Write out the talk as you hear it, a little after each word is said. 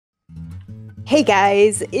Hey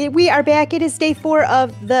guys, we are back. It is day 4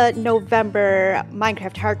 of the November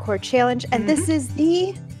Minecraft Hardcore Challenge, and this is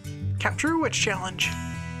the Capture a Witch Challenge.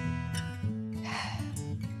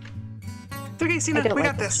 It's okay, Stina, we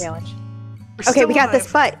got this. Challenge. Okay, we got this,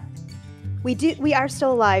 but we are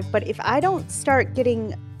still alive. But if I don't start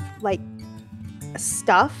getting like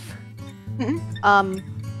stuff,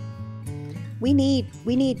 we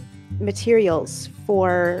need materials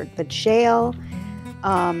for the jail.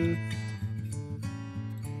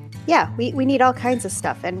 Yeah, we need all kinds of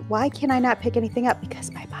stuff. And why can I not pick anything up?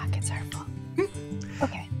 Because my pockets are full.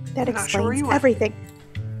 Okay, that explains everything.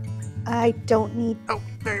 I don't need... Oh,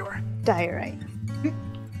 there you are. Diorite.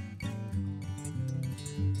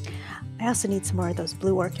 I also need some more of those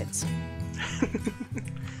blue orchids.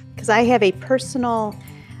 Because I have a personal...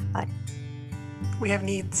 we have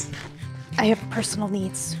needs. I have personal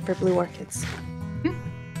needs for blue orchids.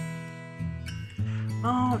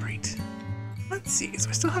 All right. Let's see. So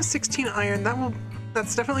I still have 16 iron.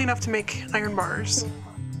 That's definitely enough to make iron bars.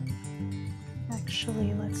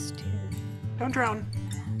 Actually, let's do... Don't drown.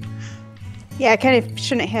 Yeah, I kind of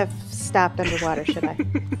shouldn't have stopped underwater, should I?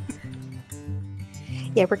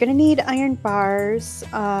 Yeah, we're gonna need iron bars.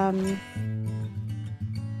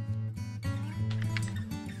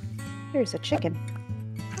 There's a chicken.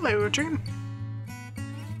 Hello, chicken.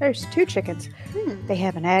 There's 2 chickens. They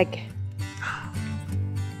have an egg.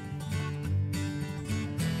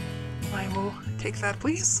 I will take that,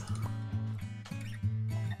 please.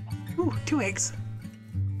 Ooh, 2 eggs.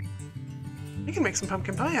 I can make some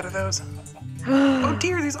pumpkin pie out of those. Oh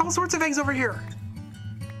dear, there's all sorts of eggs over here.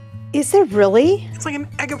 Is there really? It's like an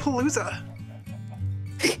eggapalooza.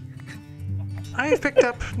 I have picked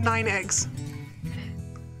up 9 eggs.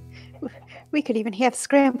 We could even have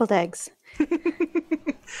scrambled eggs.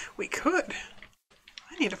 We could.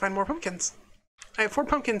 I need to find more pumpkins. I have 4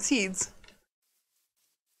 pumpkin seeds.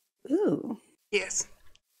 Ooh. Yes.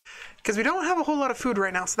 Because we don't have a whole lot of food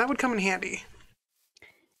right now, so that would come in handy.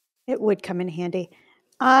 It would come in handy.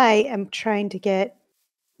 I am trying to get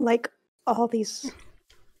like all these.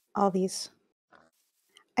 I'm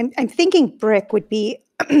thinking brick would be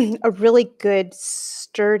a really good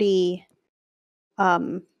sturdy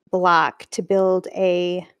block to build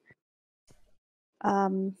a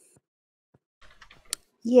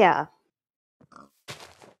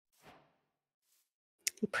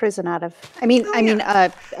prison out of. I mean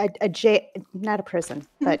a jail, not a prison,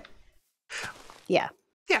 but yeah.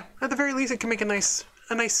 Yeah, at the very least, it can make a nice,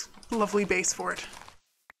 lovely base for it.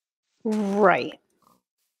 Right.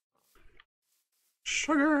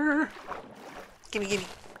 Sugar. Gimme.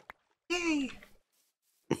 Yay.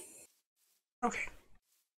 Okay.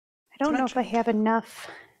 I don't know if I have enough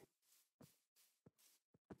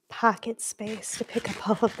pocket space to pick up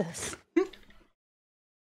all of this.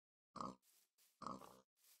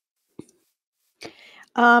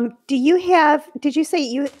 Did you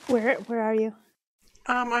say where are you?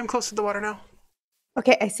 I'm close to the water now.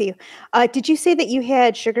 Okay, I see you. Did you say that you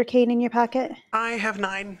had sugarcane in your pocket? I have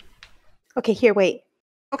 9. Okay, here, wait.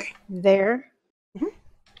 Okay. There.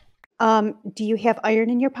 Do you have iron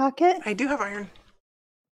in your pocket? I do have iron.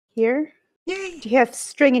 Here? Yay! Do you have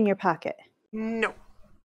string in your pocket? No.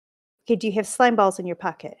 Okay, do you have slime balls in your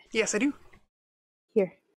pocket? Yes, I do.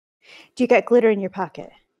 Here. Do you got glitter in your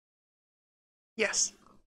pocket? Yes.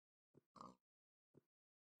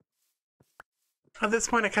 At this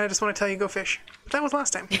point, I kind of just want to tell you go fish. But that was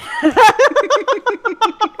last time.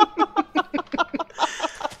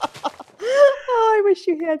 Oh, I wish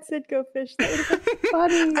you had said go fish. That would have been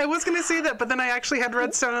funny. I was going to say that, but then I actually had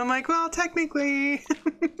redstone. I'm like, well, technically.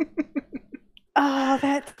 Oh,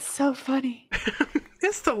 that's so funny.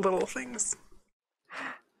 It's the little things.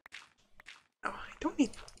 Oh, I don't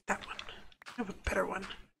need that one. I have a better one.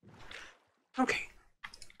 Okay.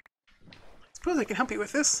 I suppose I can help you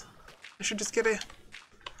with this. I should just get a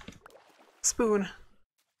spoon.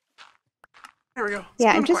 There we go.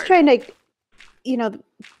 Yeah, I'm just trying to,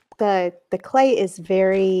 the clay is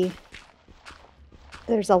very,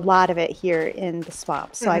 there's a lot of it here in the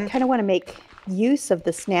swamp. So I kind of want to make use of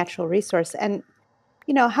this natural resource. And,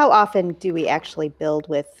 how often do we actually build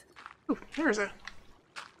with? Ooh, there's a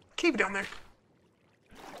cave down there.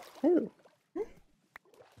 Ooh.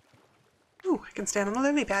 Ooh, I can stand on the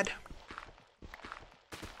lily pad.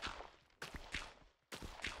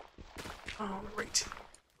 All right.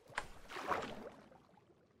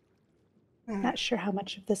 Not sure how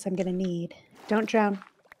much of this I'm going to need. Don't drown.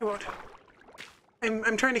 I won't.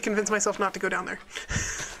 I'm trying to convince myself not to go down there.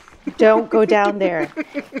 Don't go down there.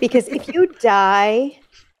 Because if you die,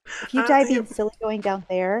 If you die being Yep. silly going down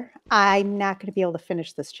there, I'm not going to be able to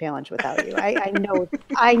finish this challenge without you. I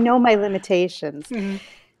know my limitations. Mhm.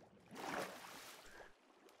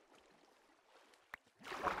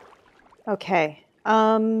 Okay.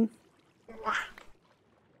 All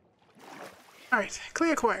right,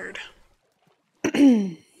 clay acquired.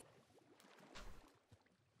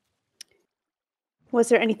 Was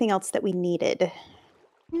there anything else that we needed?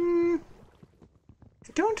 I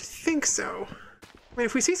don't think so. I mean,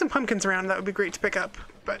 if we see some pumpkins around, that would be great to pick up,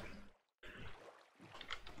 but...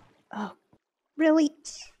 Oh, really?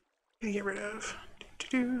 Gonna get rid of...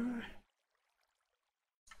 Do-do-do.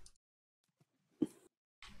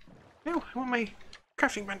 No, I want my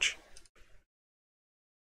crafting bench.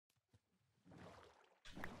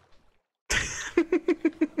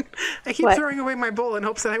 I keep What? throwing away my bowl in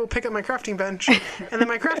hopes that I will pick up my crafting bench, and then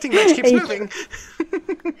my crafting bench keeps moving.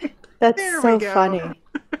 That's There so we go. funny.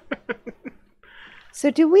 So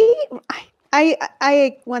do we?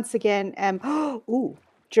 I once again am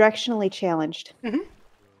directionally challenged, Mhm.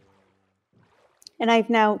 and I've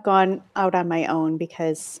now gone out on my own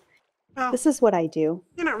because Well, this is what I do.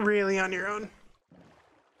 you're not really on your own.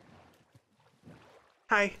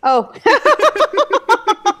 Hi. Oh,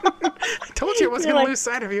 I told you I wasn't going to lose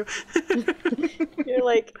sight of you. you're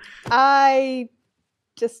like, I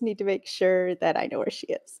just need to make sure that I know where she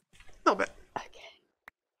is. A little bit. Okay.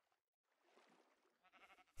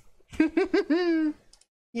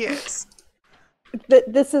 Yes.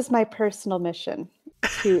 This is my personal mission,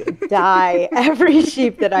 to dye every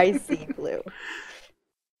sheep that I see blue.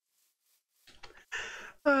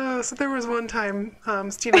 So there was one time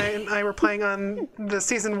Stina and I were playing on the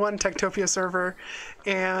Season 1 Techtopia server,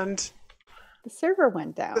 and The server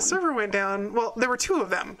went down. the server went down. Well, there were two of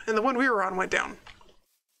them, and the one we were on went down.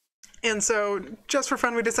 And so, just for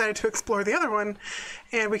fun, we decided to explore the other one,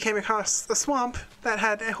 and we came across a swamp that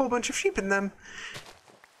had a whole bunch of sheep in them.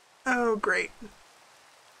 Oh, great.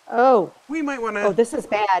 Oh. We might want Oh, to this is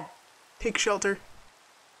bad. take shelter.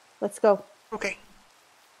 Let's go. Okay.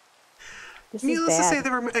 This Needless is to bad. say,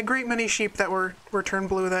 there were a great many sheep that were turned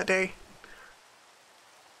blue that day.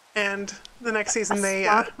 And the next season they...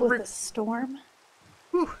 swamp with a storm?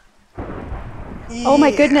 Whew. Oh my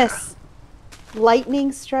Yeah. goodness.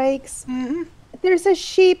 Lightning strikes. Mm-hmm. There's a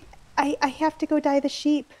sheep. I have to go dye the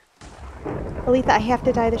sheep. Aletha, I have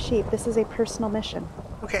to dye the sheep. This is a personal mission.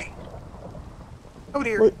 Okay. Oh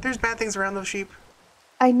dear, Well- there's bad things around those sheep.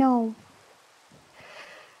 I know.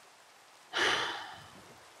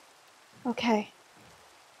 Okay.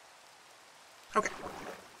 Okay.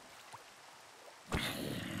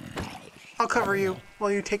 I'll cover you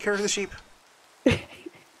while you take care of the sheep. I'm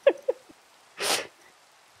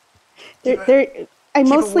keep a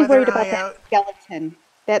mostly weather worried about eye that out. skeleton.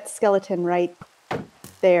 That skeleton right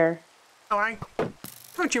there. Oh,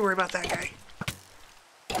 don't you worry about that guy.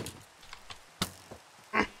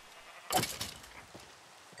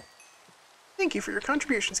 Thank you for your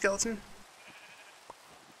contribution, skeleton.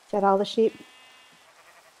 Is that all the sheep?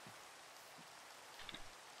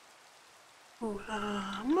 Ooh,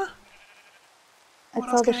 That's else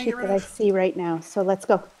all the can I sheep get rid that I of? see right now. So let's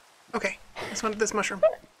go. Okay, this mushroom.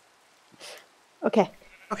 Okay.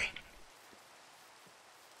 Okay.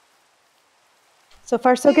 So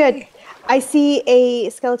far, so good. Yay. I see a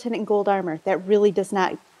skeleton in gold armor. That really does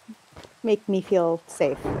not make me feel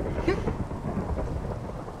safe.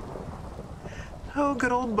 Oh,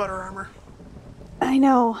 good old butter armor. I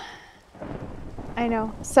know. I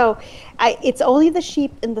know. So it's only the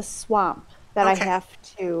sheep in the swamp that Okay. I have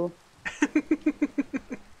to... I'm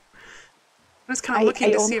just kind of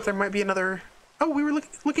looking to see if there might be another... Oh, we were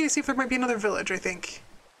looking to see if there might be another village, I think.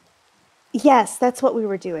 Yes, that's what we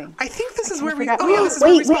were doing. I think this is where we... Forgot- Oh, this is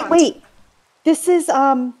where we spawned. Wait. This is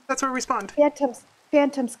That's where we spawned. phantoms.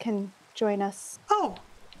 Phantoms can join us. Oh.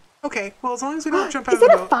 Okay, well, as long as we don't jump out Is of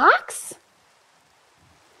the it a boat. fox?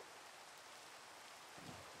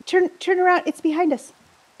 Turn around. It's behind us.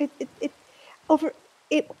 It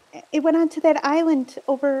went onto that island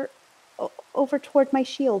over toward my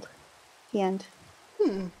shield hand.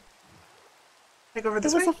 Like over There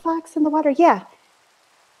this was way? a fox in the water. Yeah.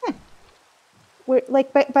 Where,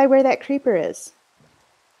 like by where that creeper is.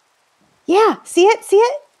 Yeah. See it? See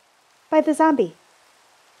it? By the zombie.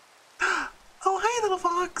 Oh, hi, little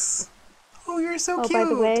fox. Oh, you're so Oh, cute. by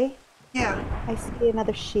the way, Yeah. I see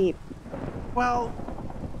another sheep. Well,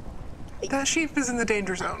 that sheep is in the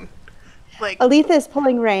danger zone. Like, Aletha is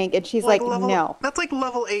pulling rank, and she's like, level, no. That's like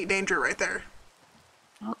level 8 danger right there.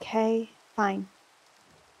 Okay, fine.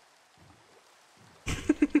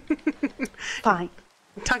 Fine.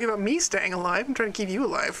 I'm talking about me staying alive. I'm trying to keep you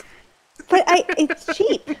alive. But it's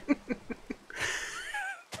sheep.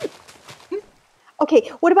 Okay,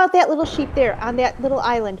 what about that little sheep there on that little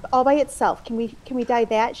island all by itself? Can we dye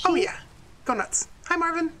that sheep? Oh yeah, go nuts. Hi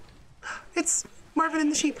Marvin. It's Marvin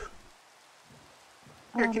and the sheep.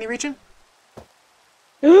 Here, can you reach him?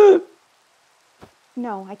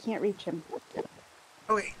 No, I can't reach him.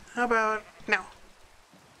 Okay, how about now?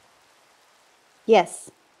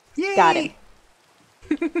 Yes. Yay! Got him.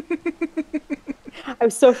 I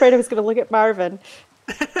was so afraid I was going to look at Marvin.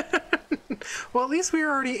 Well, at least we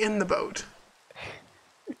were already in the boat.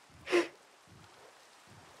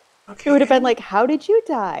 Okay. It would have been like, how did you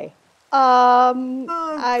die?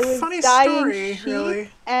 I was funny dying story, sheep, really.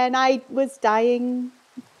 and I was dying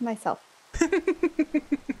myself.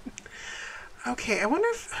 Okay, I wonder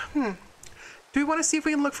if... Do we want to see if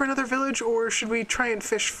we can look for another village, or should we try and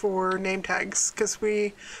fish for name tags? Because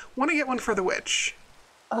we want to get one for the witch.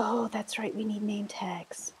 Oh, that's right. We need name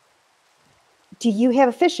tags. Do you have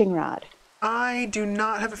a fishing rod? I do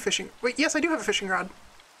not have a fishing... Wait, yes, I do have a fishing rod.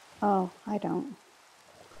 Oh, I don't.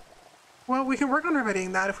 Well, we can work on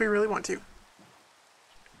remedying that if we really want to.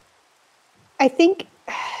 I think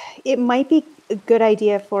it might be a good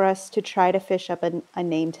idea for us to try to fish up a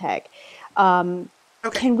name tag.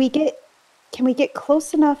 Okay. Can we get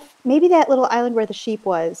close enough? Maybe that little island where the sheep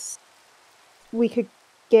was, we could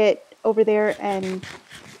get over there, and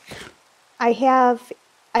I have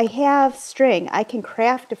string. I can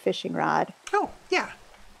craft a fishing rod. Oh, yeah.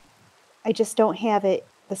 I just don't have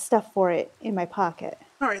the stuff for it in my pocket.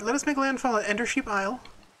 All right, let us make landfall at Ender Sheep Isle.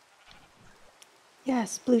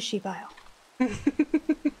 Yes, Blue Sheep Isle.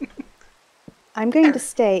 I'm going to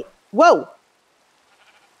stay. Whoa!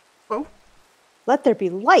 Whoa. Let there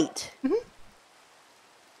be light. Mm-hmm.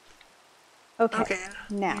 Okay.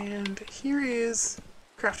 Now. And here is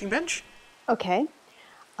crafting bench. Okay.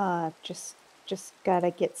 Just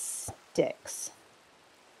gotta get sticks.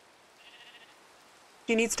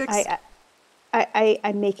 Do you need sticks?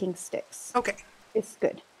 I'm making sticks. Okay. It's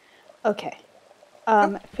good. Okay.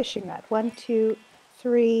 Fishing rod. 1, 2,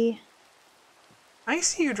 3. I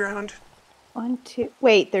see you drowned. 1, 2.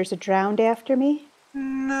 Wait, there's a drowned after me?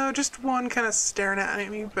 No, just one kind of staring at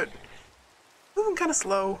me, but moving kind of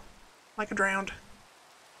slow, like a drowned.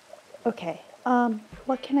 Okay.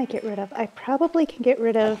 What can I get rid of? I probably can get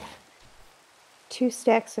rid of 2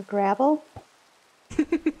 stacks of gravel.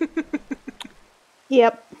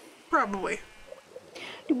 Yep. Probably.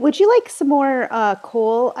 Would you like some more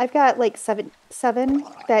coal? I've got like seven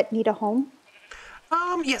that need a home.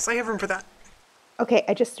 Yes, I have room for that. Okay,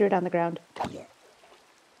 I just threw it on the ground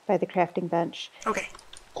by the crafting bench. Okay.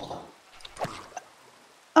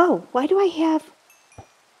 Oh, why do I have...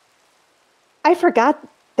 I forgot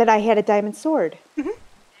that I had a diamond sword. Mm-hmm.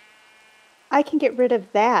 I can get rid of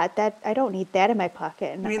that. I don't need that in my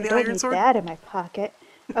pocket. And You mean I the don't iron need sword? that in my pocket.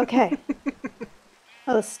 Okay.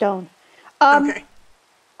 Oh, the stone. Okay.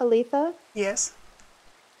 Aletha? Yes.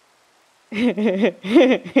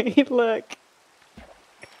 Look.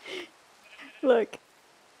 Look.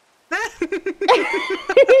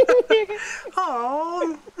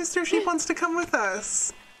 Oh, Mr. Sheep wants to come with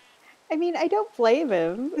us. I mean, I don't blame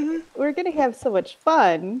him. Mm-hmm. We're going to have so much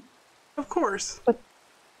fun. Of course. But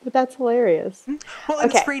that's hilarious. Well,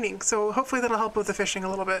 and it's raining, so hopefully that'll help with the fishing a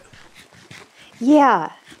little bit.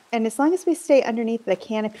 Yeah. And as long as we stay underneath the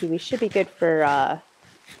canopy, we should be good for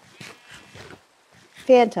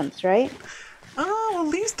phantoms, right? Oh,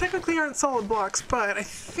 well, these technically aren't solid blocks, but I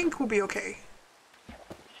think we'll be okay.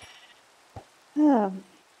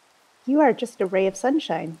 You are just a ray of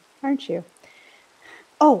sunshine, aren't you?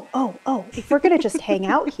 Oh, if we're going to just hang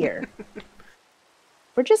out here.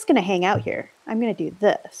 We're just going to hang out here. I'm going to do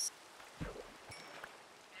this.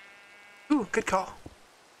 Ooh, good call.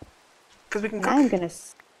 Because we can cook. I'm going to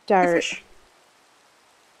start... Fish.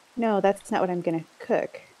 No, that's not what I'm going to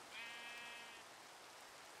cook.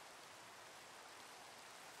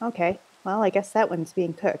 Okay, well, I guess that one's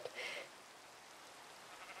being cooked.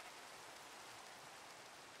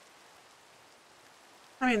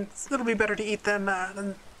 I mean, it'll be better to eat than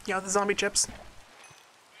you know, the zombie chips.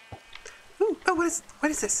 Ooh, oh,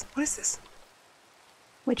 what is this? What is this?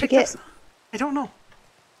 What'd you get? I don't know.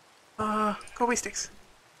 Go away, sticks.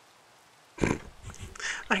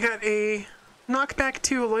 I got a Knockback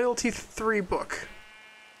 2 Loyalty 3 book.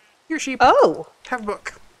 Your sheep. Oh! Have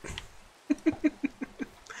book.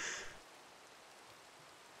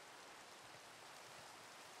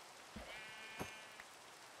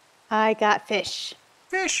 I got fish.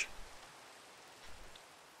 Fish!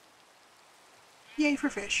 Yay for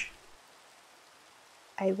fish.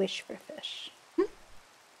 I wish for fish.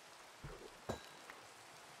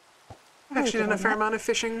 I've actually done a fair amount of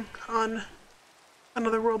fishing on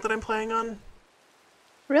another world that I'm playing on.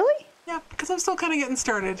 Really? Yeah, because I'm still kind of getting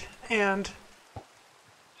started, and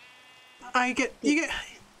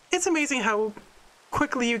it's amazing how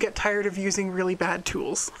quickly you get tired of using really bad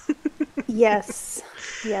tools. Yes.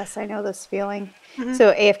 Yes, I know this feeling.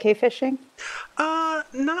 So AFK fishing?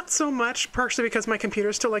 Not so much, partially because my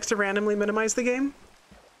computer still likes to randomly minimize the game.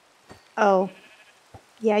 Oh,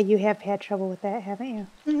 yeah, you have had trouble with that, haven't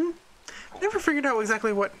you? Never figured out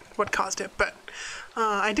exactly what caused it, but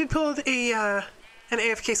I did build an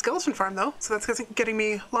AFK skeleton farm though, so that's getting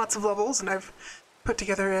me lots of levels, and I've put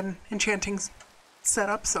together an enchanting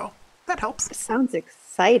setup, so that helps. Sounds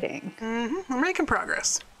exciting. We're making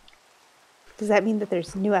progress. Does that mean that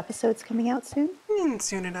there's new episodes coming out soon?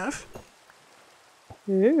 Soon enough.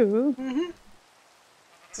 Ooh.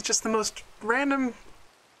 It's just the most random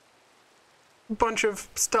bunch of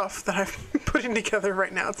stuff that I'm putting together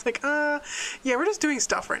right now. It's like, yeah, we're just doing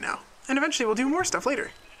stuff right now. And eventually we'll do more stuff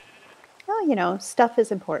later. Well, you know, stuff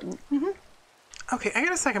is important. Okay, I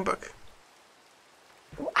got a second book.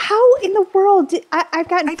 How in the world I've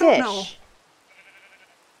gotten I fish? don't know.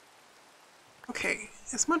 Okay,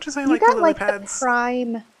 as much as I You like got the lily like pads.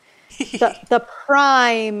 the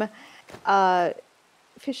prime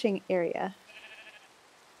fishing area.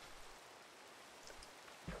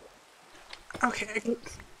 Okay,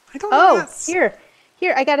 I don't know. Oh, That's... here,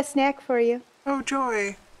 I got a snack for you. Oh,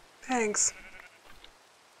 joy. Thanks.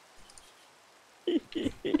 I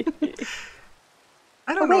don't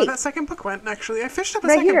know where wait. that second book went, actually. I fished up a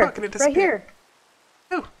Right second here, book and it right disappeared. here.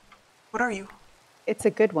 Oh, what are you? It's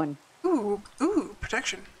a good one. Ooh,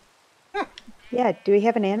 protection. Yeah, do we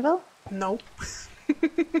have an anvil? Nope.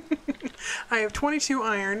 I have 22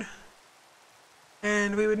 iron,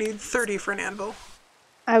 and we would need 30 for an anvil.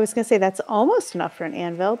 I was gonna say that's almost enough for an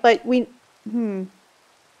anvil, but We'll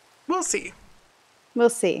see. we'll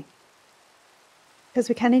see. Because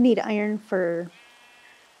we kind of need iron for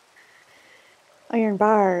iron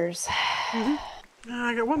bars. I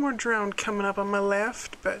got one more drown coming up on my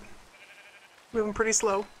left, but moving pretty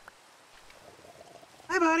slow.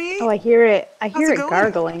 Hi, buddy. Oh, I hear it. I hear it it going?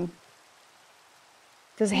 gargling.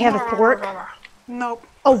 Does it have a fork? Nope.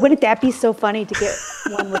 Oh, wouldn't that be so funny to get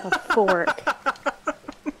one with a fork?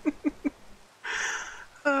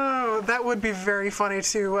 Oh, that would be very funny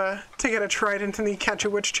to get a trident in the Catch a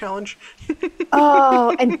Witch challenge.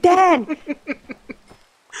 Oh, and then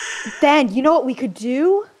you know what we could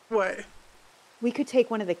do? What? We could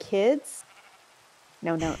take one of the kids.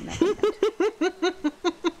 No.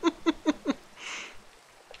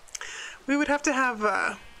 We would have to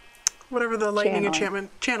have whatever the lightning enchantment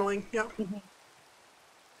channeling. Yep.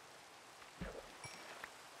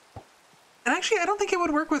 And actually, I don't think it would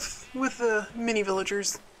work with the mini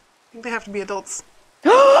villagers. I think they have to be adults.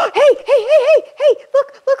 Hey!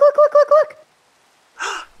 Look!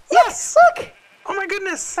 Yes! Look! Oh my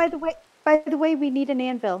goodness! By the way, we need an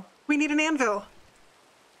anvil We need an anvil.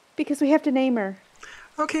 because we have to name her.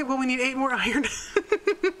 Okay, well, we need 8 more iron.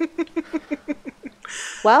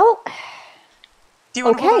 Well, Do you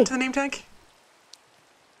want to hold okay. on to the name tag?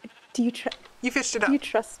 do you You fished it up. do you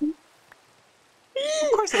trust me?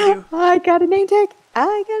 Of course I do. I got a name tag.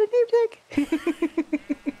 I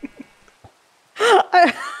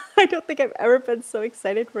don't think I've ever been so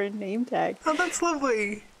excited for a name tag. Oh, that's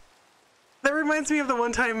lovely. That reminds me of the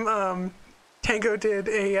one time Tango did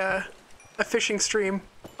a fishing stream.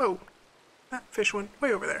 Whoa, that fish went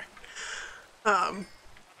way over there.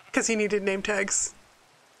 Because he needed name tags.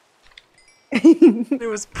 It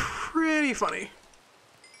was pretty funny.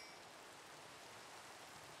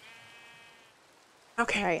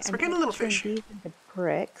 Okay, All right, so we're getting a little turn fish. these into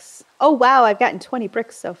bricks. Oh wow, I've gotten 20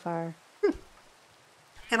 bricks so far.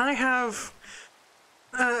 And I have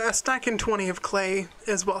a stack and 20 of clay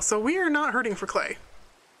as well, so we are not hurting for clay.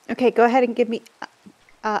 Okay, go ahead and give me.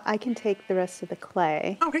 I can take the rest of the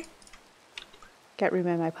clay. Okay. Got room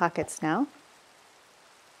in my pockets now.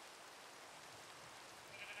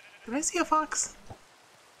 Did I see a fox?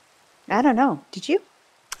 I don't know. Did you?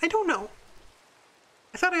 I don't know.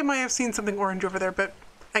 I thought I might have seen something orange over there, but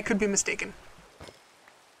I could be mistaken.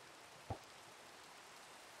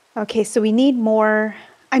 Okay, so we need more.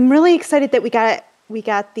 I'm really excited that we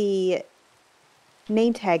got the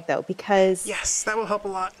name tag though, because Yes, that will help a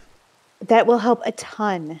lot. that will help a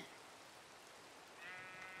ton.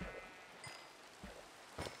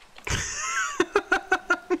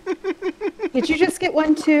 Did you just get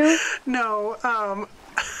one too? No,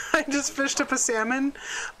 I just fished up a salmon,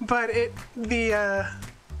 but the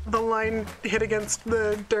line hit against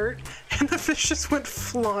the dirt, and the fish just went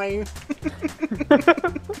flying.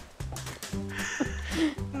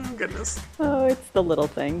 Oh goodness. Oh, it's the little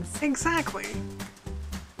things. Exactly.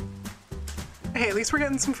 I hey, at least we're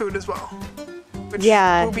getting some food as well. Which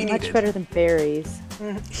Yeah, will be much needed. better than berries.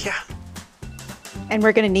 Yeah. And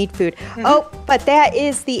we're going to need food. Oh, but that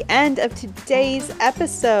is the end of today's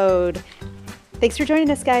episode. Thanks for joining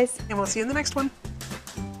us, guys. And we'll see you in the next one.